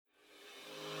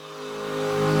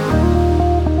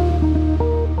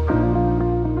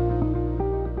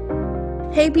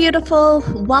Hey, beautiful.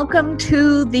 Welcome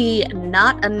to the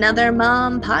Not Another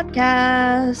Mom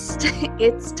podcast.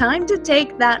 It's time to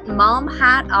take that mom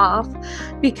hat off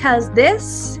because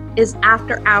this is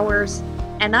after hours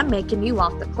and I'm making you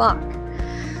off the clock.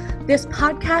 This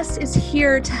podcast is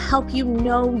here to help you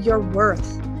know your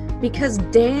worth because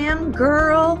damn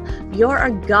girl, you're a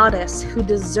goddess who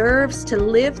deserves to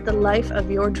live the life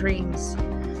of your dreams.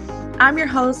 I'm your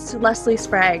host, Leslie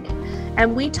Sprague,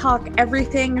 and we talk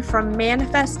everything from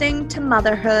manifesting to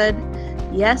motherhood.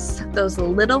 Yes, those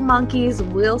little monkeys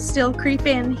will still creep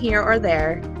in here or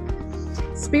there.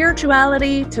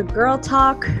 Spirituality to girl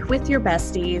talk with your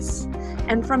besties,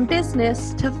 and from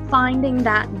business to finding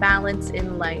that balance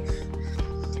in life.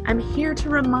 I'm here to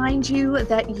remind you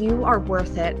that you are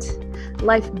worth it.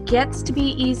 Life gets to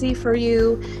be easy for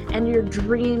you, and your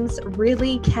dreams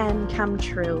really can come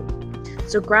true.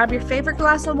 So grab your favorite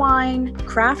glass of wine,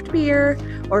 craft beer,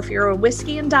 or if you're a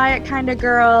whiskey and diet kind of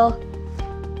girl,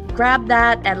 grab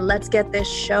that and let's get this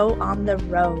show on the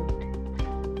road.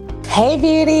 Hey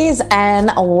beauties,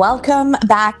 and welcome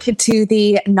back to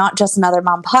the Not Just Another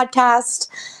Mom podcast.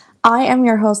 I am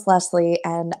your host, Leslie,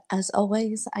 and as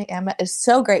always, I am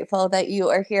so grateful that you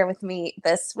are here with me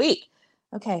this week.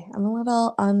 Okay, I'm a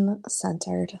little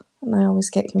uncentered, and I always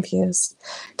get confused.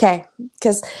 Okay,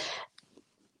 because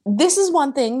this is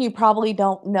one thing you probably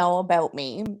don't know about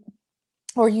me,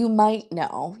 or you might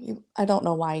know. I don't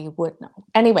know why you would know.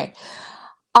 Anyway,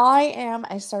 I am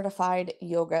a certified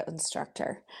yoga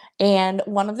instructor. And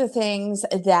one of the things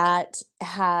that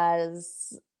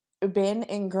has been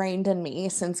ingrained in me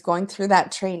since going through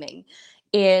that training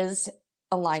is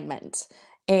alignment.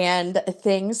 And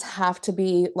things have to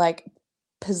be like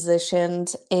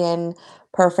positioned in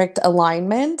perfect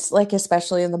alignment, like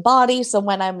especially in the body. So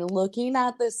when I'm looking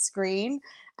at the screen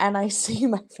and I see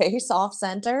my face off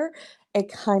center,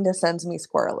 it kind of sends me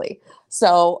squirrely.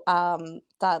 So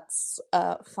that's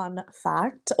a fun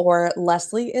fact or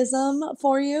Leslieism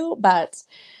for you. But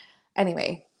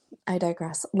anyway, I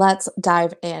digress. Let's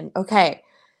dive in. Okay.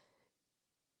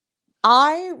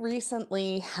 I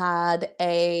recently had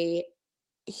a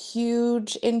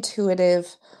huge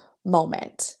intuitive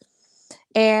moment.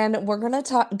 And we're going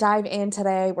to dive in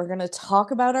today. We're going to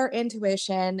talk about our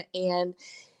intuition and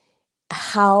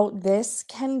how this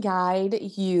can guide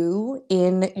you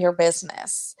in your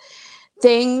business.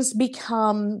 Things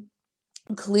become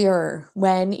clearer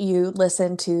when you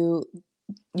listen to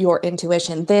your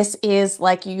intuition. This is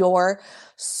like your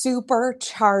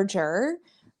supercharger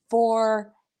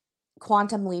for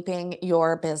quantum leaping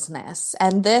your business.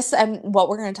 And this and what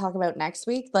we're going to talk about next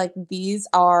week, like these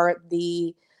are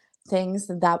the things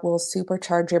that will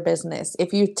supercharge your business.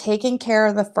 If you've taken care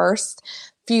of the first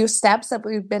few steps that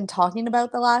we've been talking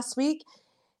about the last week,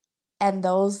 and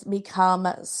those become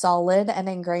solid and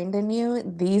ingrained in you,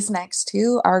 these next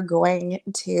two are going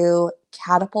to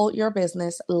catapult your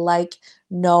business like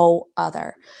no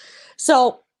other.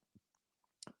 So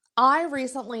I've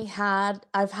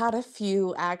had a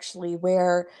few actually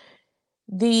where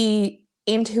the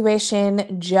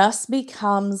intuition just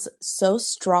becomes so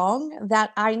strong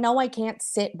that I know I can't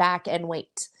sit back and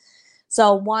wait.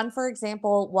 So one, for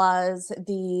example, was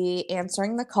the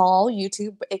answering the call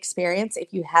YouTube experience.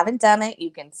 If you haven't done it,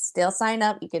 you can still sign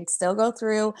up. You can still go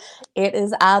through. It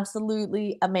is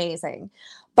absolutely amazing.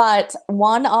 But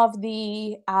one of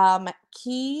the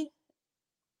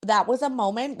that was a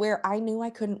moment where I knew I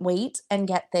couldn't wait and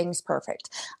get things perfect.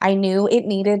 I knew it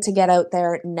needed to get out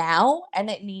there now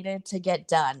and it needed to get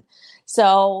done.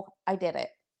 So I did it.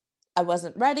 I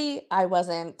wasn't ready. I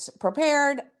wasn't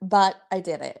prepared, but I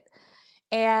did it.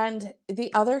 And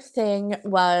the other thing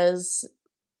was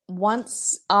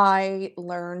once I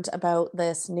learned about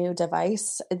this new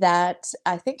device that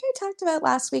I think I talked about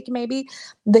last week, maybe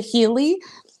the Healy.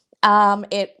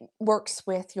 It works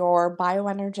with your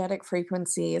bioenergetic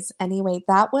frequencies. Anyway,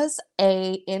 that was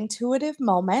a intuitive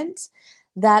moment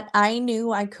that I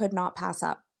knew I could not pass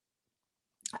up.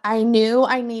 I knew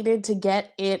I needed to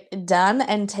get it done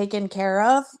and taken care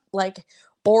of, like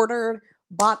ordered,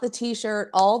 bought the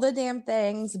t-shirt, all the damn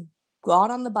things,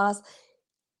 got on the bus.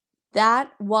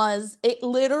 It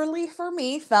literally for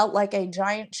me felt like a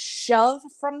giant shove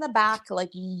from the back, like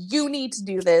you need to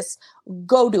do this,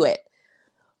 go do it.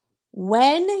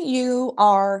 When you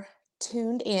are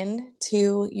tuned in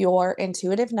to your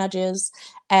intuitive nudges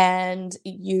and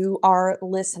you are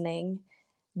listening,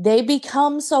 they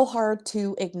become so hard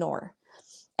to ignore.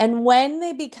 And when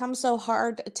they become so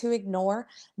hard to ignore,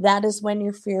 that is when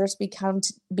your fears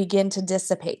begin to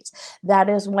dissipate. That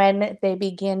is when they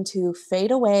begin to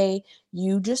fade away.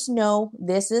 You just know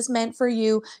this is meant for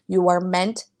you. You are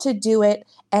meant to do it.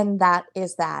 And that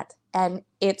is that. and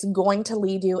it's going to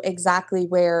lead you exactly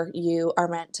where you are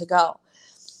meant to go.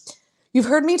 You've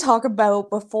heard me talk about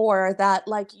before that,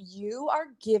 like, you are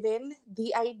given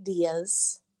the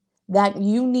ideas that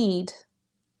you need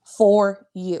for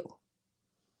you.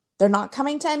 They're not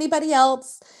coming to anybody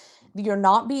else. You're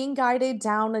not being guided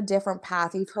down a different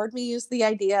path. You've heard me use the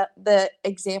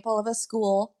example of a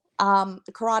school,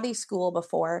 karate school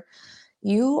before.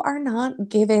 You are not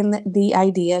given the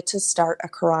idea to start a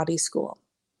karate school.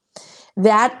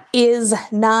 That is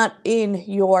not in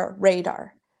your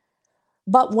radar.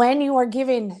 But when you are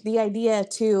given the idea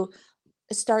to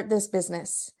start this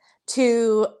business,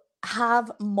 to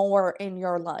have more in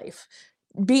your life,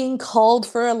 being called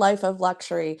for a life of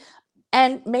luxury,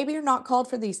 and maybe you're not called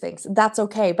for these things. That's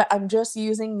okay. But I'm just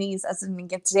using these as an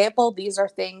example. These are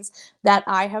things that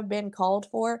I have been called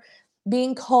for.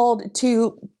 Being called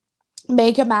to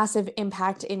make a massive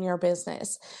impact in your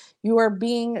business. You are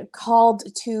being called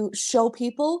to show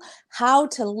people how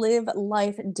to live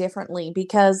life differently,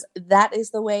 because that is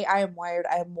the way I am wired.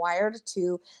 I am wired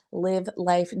to live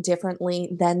life differently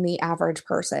than the average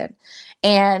person.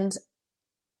 And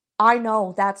I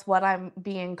know that's what I'm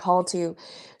being called to.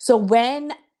 So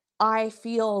when I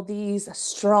feel these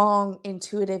strong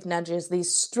intuitive nudges,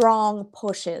 these strong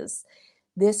pushes,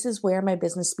 this is where my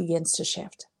business begins to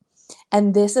shift.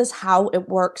 And this is how it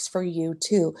works for you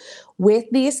too. With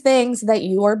these things that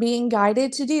you are being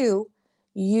guided to do,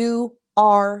 these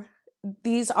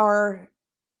are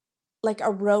like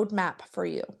a roadmap for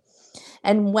you.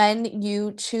 And when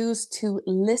you choose to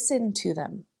listen to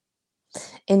them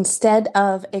instead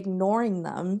of ignoring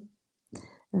them,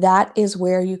 that is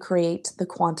where you create the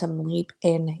quantum leap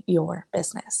in your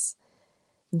business.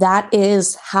 That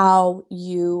is how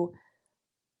you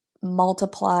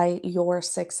multiply your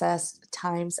success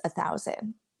times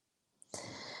 1,000.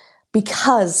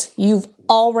 Because you've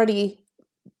already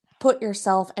put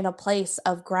yourself in a place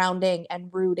of grounding and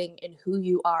rooting in who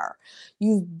you are.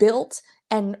 You've built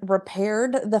and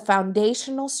repaired the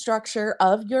foundational structure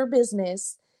of your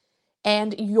business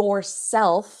and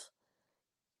yourself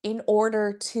in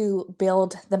order to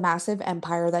build the massive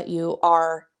empire that you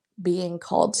are being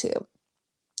called to.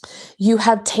 You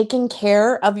have taken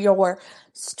care of your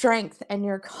strength and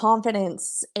your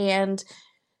confidence and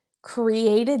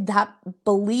created that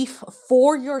belief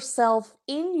for yourself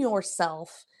in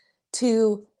yourself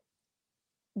to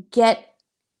get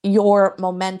your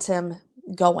momentum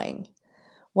going.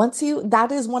 That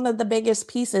is one of the biggest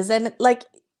pieces. And like,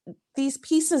 these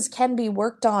pieces can be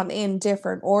worked on in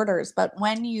different orders, but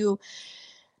when you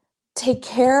take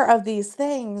care of these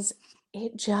things,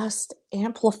 it just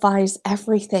amplifies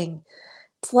everything.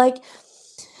 It's like,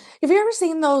 have you ever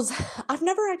seen those? I've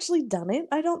never actually done it,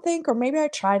 I don't think, or maybe I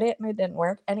tried it and it didn't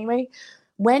work. Anyway,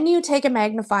 when you take a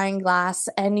magnifying glass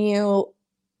and you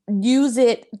use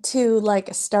it to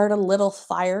like start a little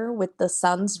fire with the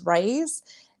sun's rays,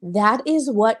 that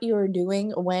is what you're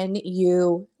doing when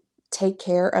you take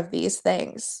care of these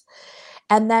things.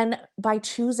 And then by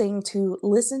choosing to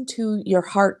listen to your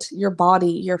heart, your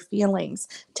body, your feelings,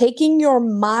 taking your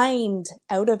mind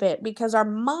out of it, because our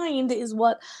mind is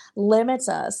what limits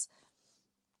us,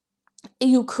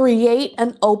 you create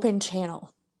an open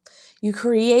channel. You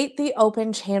create the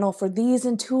open channel for these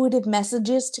intuitive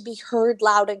messages to be heard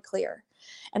loud and clear.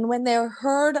 And when they're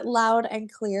heard loud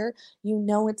and clear, you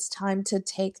know it's time to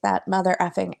take that mother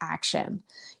effing action.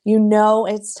 You know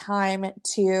it's time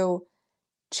to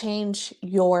change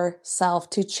yourself,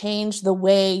 to change the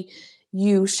way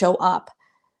you show up.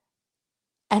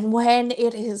 And when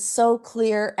it is so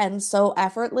clear and so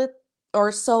effortless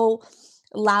or so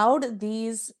loud,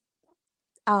 these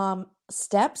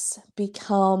steps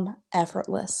become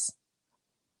effortless.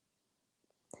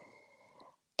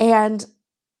 And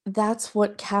that's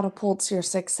what catapults your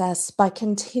success, by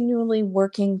continually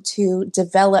working to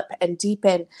develop and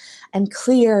deepen and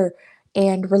clear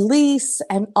and release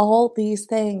and all these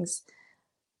things.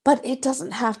 But it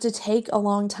doesn't have to take a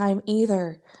long time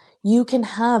either. You can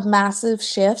have massive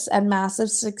shifts and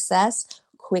massive success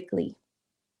quickly.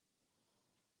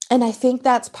 And I think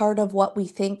that's part of what we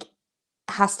think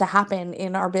has to happen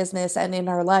in our business and in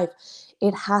our life.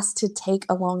 It has to take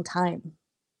a long time,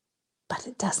 but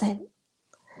it doesn't.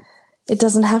 It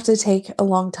doesn't have to take a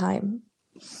long time.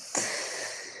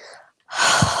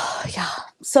 Yeah.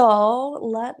 So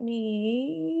let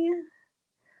me.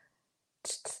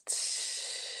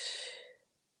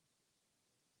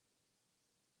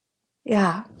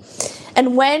 Yeah.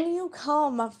 And when you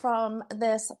come from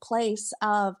this place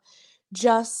of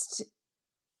just,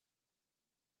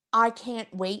 I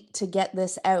can't wait to get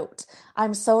this out.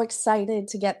 I'm so excited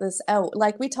to get this out.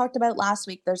 Like we talked about last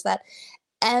week, there's that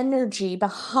energy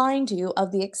behind you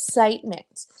of the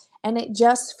excitement, and it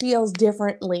just feels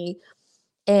differently,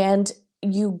 and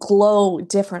you glow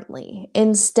differently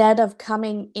instead of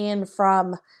coming in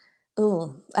from,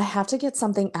 oh, I have to get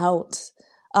something out.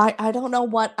 I don't know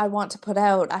what I want to put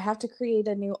out. I have to create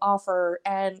a new offer.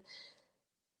 And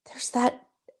there's that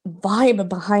vibe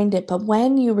behind it. But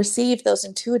when you receive those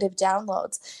intuitive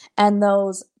downloads and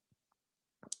those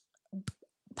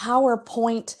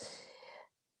PowerPoint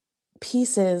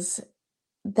pieces,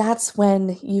 that's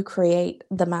when you create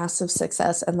the massive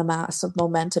success and the massive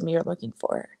momentum you're looking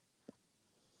for.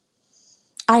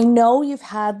 I know you've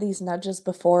had these nudges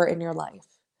before in your life.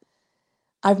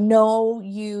 I know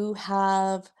you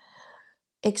have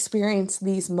experienced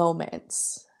these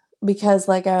moments because,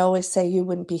 like I always say, you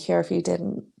wouldn't be here if you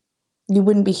didn't. You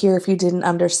wouldn't be here if you didn't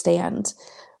understand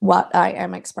what I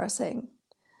am expressing.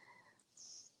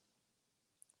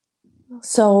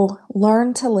 So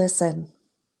learn to listen.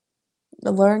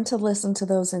 Learn to listen to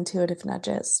those intuitive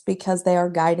nudges because they are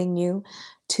guiding you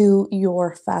to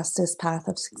your fastest path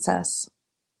of success.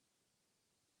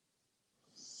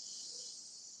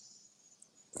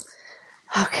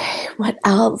 Okay, what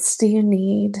else do you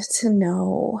need to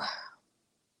know?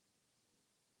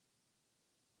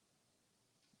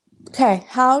 Okay,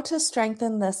 how to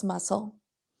strengthen this muscle.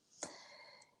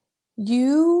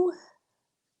 You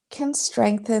can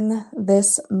strengthen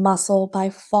this muscle by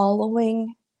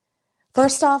following.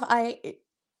 First off, I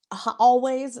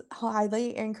always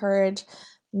highly encourage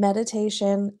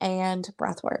meditation and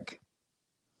breath work.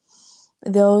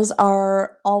 Those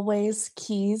are always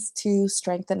keys to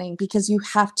strengthening because you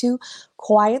have to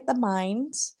quiet the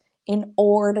mind in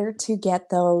order to get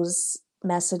those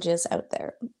messages out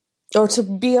there or to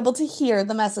be able to hear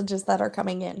the messages that are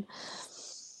coming in.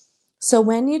 So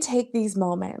when you take these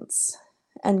moments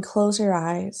and close your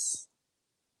eyes,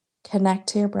 connect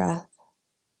to your breath,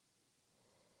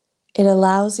 it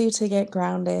allows you to get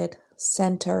grounded,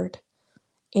 centered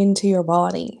into your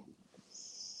body.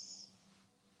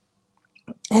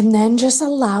 And then just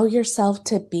allow yourself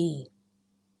to be.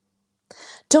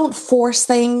 Don't force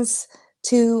things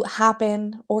to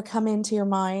happen or come into your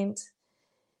mind.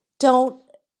 Don't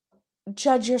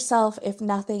judge yourself if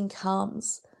nothing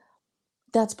comes.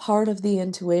 That's part of the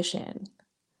intuition,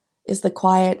 is the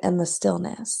quiet and the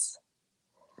stillness.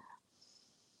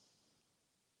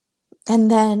 And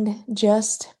then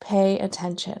just pay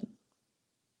attention.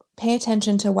 Pay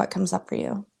attention to what comes up for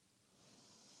you.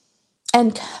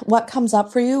 And what comes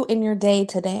up for you in your day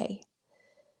to day.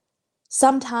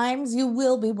 Sometimes you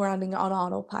will be running on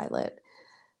autopilot,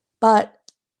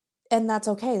 and that's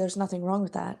okay. There's nothing wrong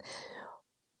with that.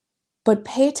 But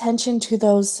pay attention to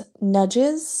those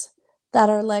nudges that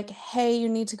are like, hey, you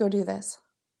need to go do this.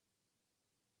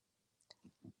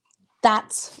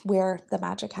 That's where the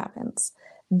magic happens.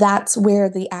 That's where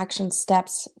the action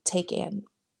steps take in.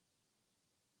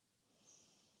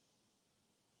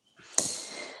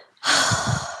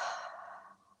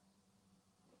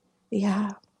 Yeah.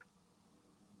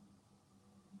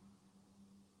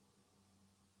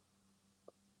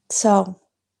 So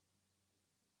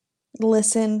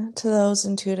listen to those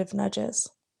intuitive nudges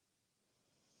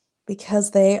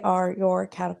because they are your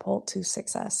catapult to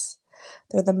success.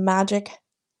 They're the magic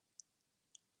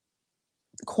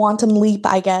quantum leap,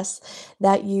 I guess,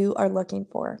 that you are looking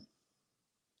for.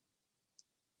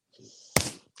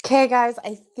 Okay, guys,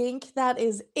 I think that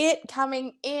is it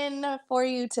coming in for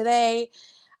you today.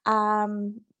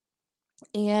 And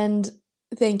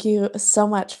thank you so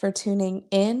much for tuning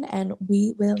in, and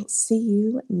we will see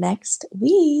you next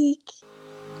week.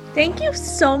 Thank you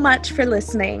so much for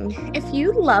listening. If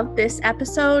you loved this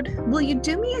episode, will you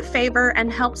do me a favor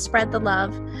and help spread the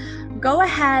love? Go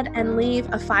ahead and leave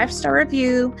a 5-star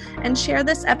review and share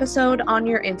this episode on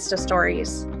your Insta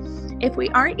stories. If we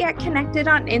aren't yet connected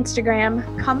on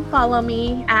Instagram, come follow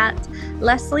me at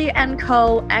Leslie &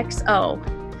 Co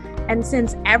XO. And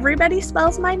since everybody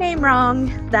spells my name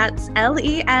wrong, that's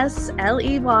Lesley &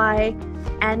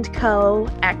 Co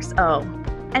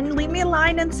XO. And leave me a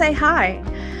line and say hi.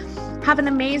 Have an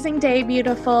amazing day,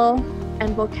 beautiful,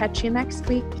 and we'll catch you next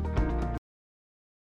week.